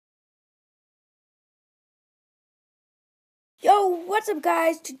Yo, what's up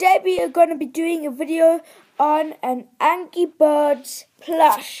guys? Today we are going to be doing a video on an Angry Birds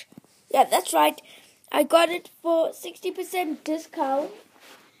plush. Yeah, that's right. I got it for 60% discount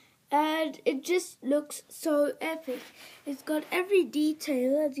and it just looks so epic. It's got every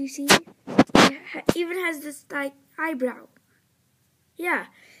detail, as you see. It even has this like eyebrow. Yeah,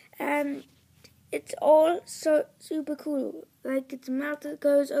 and it's all so super cool. Like its mouth that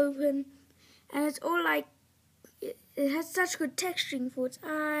goes open and it's all like it has such good texturing for its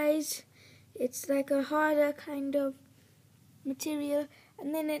eyes. It's like a harder kind of material.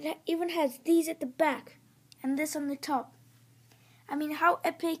 And then it even has these at the back and this on the top. I mean, how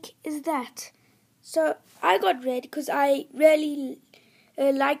epic is that? So I got red because I really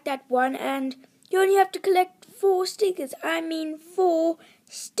like that one. And you only have to collect 4 stickers. I mean 4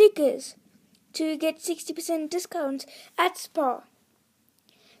 stickers to get 60% discounts at Spar.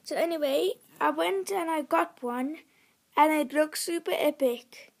 So anyway, I went and I got one. And it looks super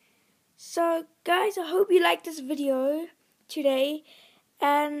epic. So guys, I hope you liked this video today.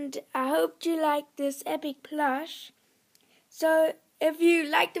 And I hope you like this epic plush. So if you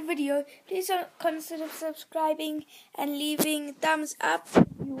liked the video, please consider subscribing and leaving a thumbs up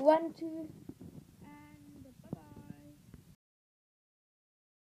if you want to.